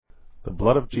The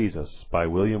Blood of Jesus by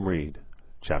William Reed,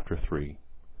 Chapter 3.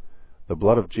 The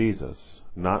blood of Jesus,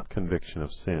 not conviction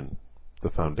of sin, the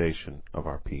foundation of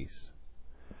our peace.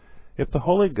 If the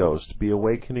Holy Ghost be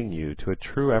awakening you to a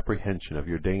true apprehension of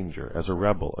your danger as a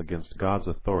rebel against God's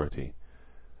authority,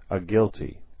 a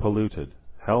guilty, polluted,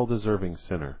 hell-deserving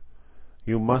sinner,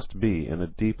 you must be in a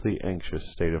deeply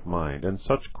anxious state of mind, and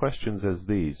such questions as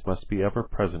these must be ever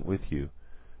present with you.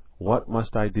 What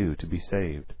must I do to be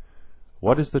saved?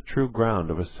 What is the true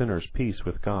ground of a sinner's peace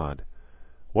with God?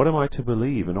 What am I to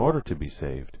believe in order to be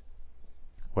saved?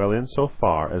 Well, in so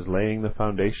far as laying the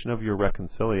foundation of your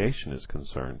reconciliation is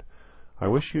concerned, I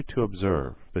wish you to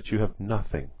observe that you have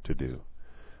nothing to do.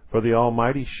 For the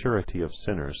almighty surety of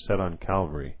sinners said on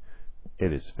Calvary,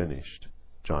 "It is finished."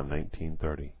 John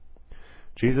 19:30.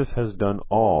 Jesus has done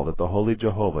all that the Holy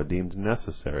Jehovah deemed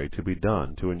necessary to be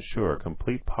done to ensure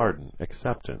complete pardon,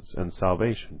 acceptance, and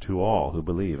salvation to all who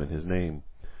believe in His name.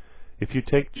 If you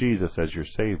take Jesus as your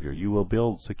Savior, you will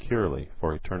build securely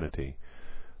for eternity.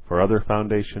 For other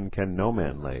foundation can no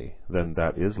man lay than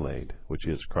that is laid, which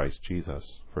is Christ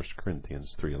Jesus. 1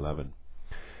 Corinthians 3:11.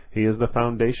 He is the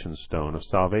foundation stone of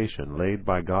salvation laid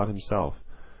by God Himself,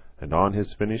 and on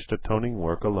His finished atoning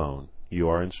work alone you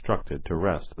are instructed to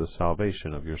rest the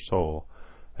salvation of your soul,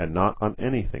 and not on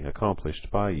anything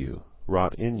accomplished by you,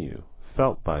 wrought in you,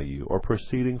 felt by you, or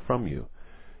proceeding from you.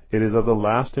 It is of the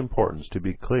last importance to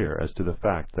be clear as to the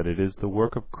fact that it is the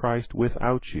work of Christ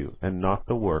without you, and not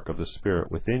the work of the Spirit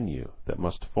within you, that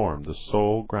must form the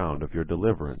sole ground of your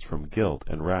deliverance from guilt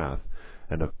and wrath,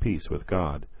 and of peace with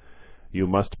God. You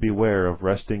must beware of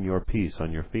resting your peace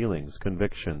on your feelings,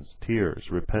 convictions, tears,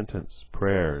 repentance,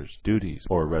 prayers, duties,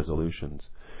 or resolutions.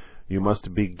 You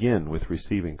must begin with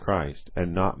receiving Christ,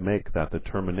 and not make that the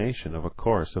termination of a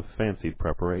course of fancied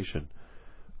preparation.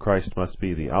 Christ must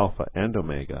be the Alpha and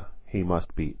Omega. He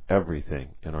must be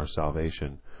everything in our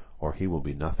salvation, or He will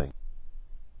be nothing.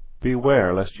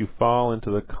 Beware lest you fall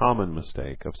into the common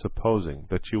mistake of supposing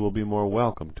that you will be more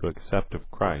welcome to accept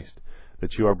of Christ,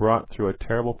 that you are brought through a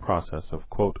terrible process of,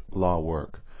 quote, law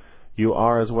work. You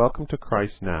are as welcome to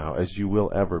Christ now as you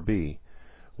will ever be.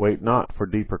 Wait not for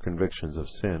deeper convictions of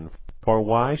sin, for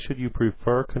why should you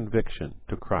prefer conviction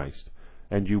to Christ?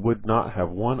 And you would not have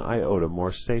one iota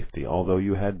more safety, although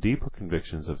you had deeper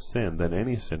convictions of sin than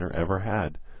any sinner ever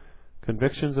had.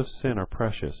 Convictions of sin are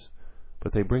precious,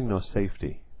 but they bring no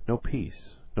safety, no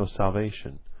peace, no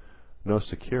salvation, no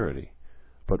security,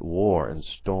 but war and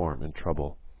storm and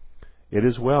trouble. It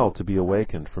is well to be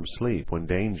awakened from sleep when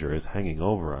danger is hanging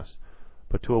over us,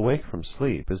 but to awake from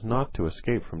sleep is not to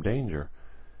escape from danger.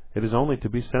 It is only to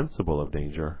be sensible of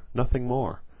danger, nothing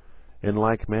more. In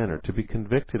like manner, to be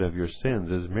convicted of your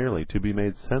sins is merely to be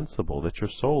made sensible that your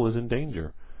soul is in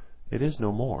danger. It is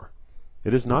no more.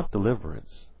 It is not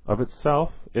deliverance. Of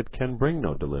itself, it can bring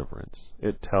no deliverance.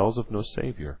 It tells of no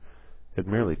Savior. It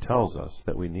merely tells us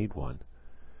that we need one.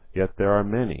 Yet there are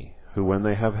many who, when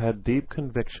they have had deep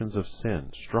convictions of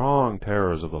sin, strong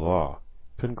terrors of the law,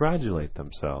 congratulate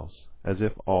themselves as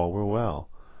if all were well.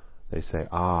 They say,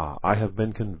 I have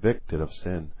been convicted of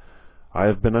sin. I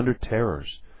have been under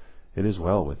terrors. It is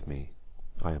well with me.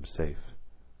 I am safe.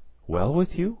 Well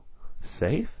with you?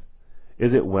 Safe?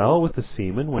 Is it well with the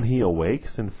seaman when he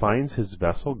awakes and finds his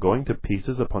vessel going to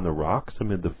pieces upon the rocks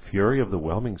amid the fury of the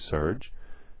whelming surge?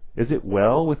 Is it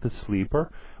well with the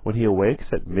sleeper when he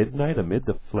awakes at midnight amid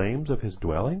the flames of his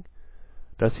dwelling?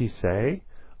 Does he say,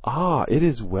 it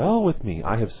is well with me,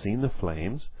 I have seen the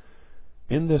flames?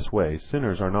 In this way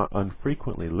sinners are not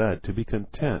unfrequently led to be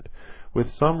content with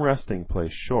some resting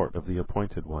place short of the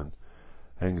appointed one.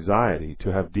 Anxiety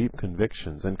to have deep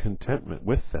convictions and contentment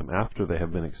with them after they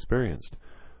have been experienced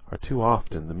are too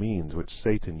often the means which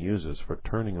Satan uses for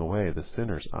turning away the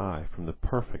sinner's eye from the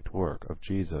perfect work of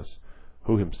Jesus,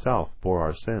 who Himself bore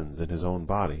our sins in His own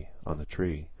body on the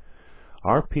tree.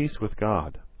 Our peace with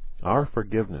God, our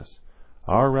forgiveness,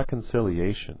 our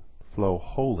reconciliation flow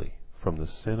wholly from the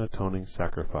sin-atoning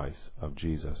sacrifice of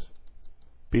Jesus.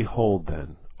 Behold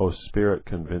then, O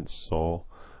Spirit-convinced soul,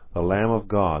 the Lamb of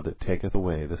God that taketh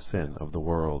away the sin of the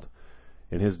world.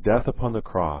 In His death upon the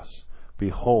cross,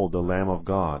 behold the Lamb of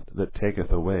God that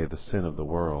taketh away the sin of the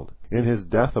world. In His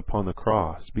death upon the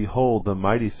cross, behold the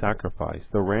mighty sacrifice,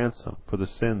 the ransom for the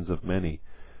sins of many.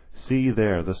 See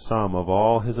there the sum of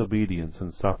all His obedience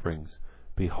and sufferings.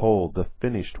 Behold the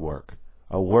finished work,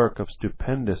 a work of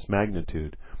stupendous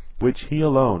magnitude, which He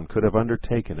alone could have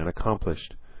undertaken and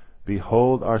accomplished.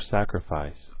 Behold our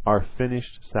sacrifice, our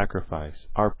finished sacrifice,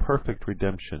 our perfect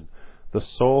redemption, the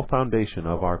sole foundation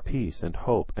of our peace and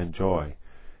hope and joy.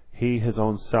 He His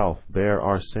own self bare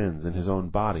our sins in His own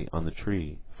body on the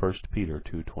tree. 1 Peter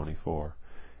 2:24.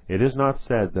 It is not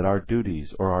said that our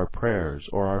duties, or our prayers,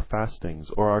 or our fastings,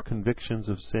 or our convictions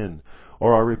of sin,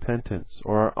 or our repentance,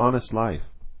 or our honest life,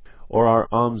 or our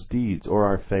alms deeds, or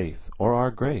our faith, or our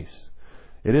grace,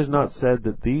 it is not said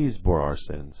that these bore our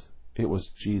sins. It was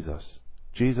Jesus,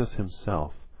 Jesus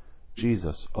Himself,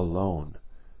 Jesus alone,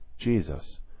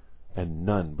 Jesus, and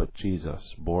none but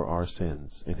Jesus bore our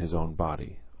sins in His own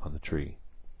body on the tree.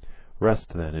 Rest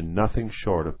then in nothing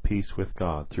short of peace with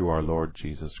God through our Lord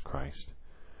Jesus Christ.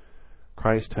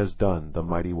 Christ has done the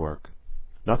mighty work.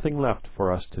 Nothing left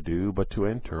for us to do but to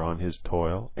enter on His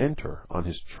toil, enter on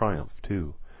His triumph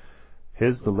too.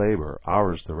 His the labor,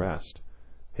 ours the rest.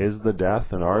 His the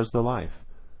death, and ours the life.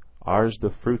 Ours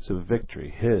the fruits of victory,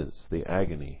 His the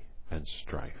agony and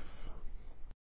strife.